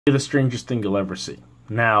The strangest thing you'll ever see.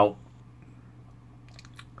 Now,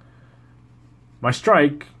 my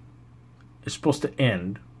strike is supposed to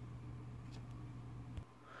end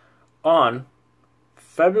on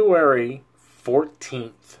February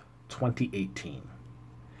 14th, 2018.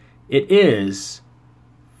 It is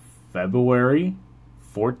February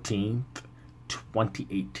 14th,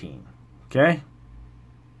 2018. Okay?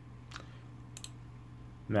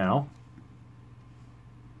 Now,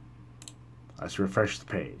 let's refresh the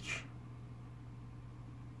page.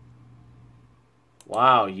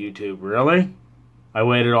 Wow, YouTube, really? I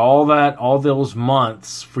waited all those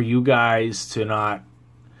months for you guys to not...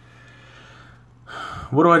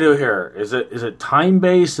 What do I do here? Is it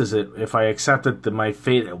time-based? Is it if I accepted my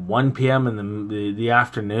fate at 1 p.m. in the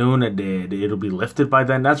afternoon, it'll be lifted by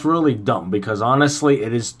then? That's really dumb, because honestly,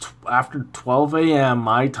 it is after 12 a.m.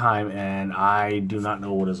 my time, and I do not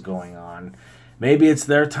know what is going on. Maybe it's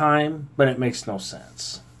their time, but it makes no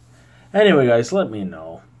sense. Anyway, guys, let me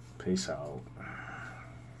know. Peace out.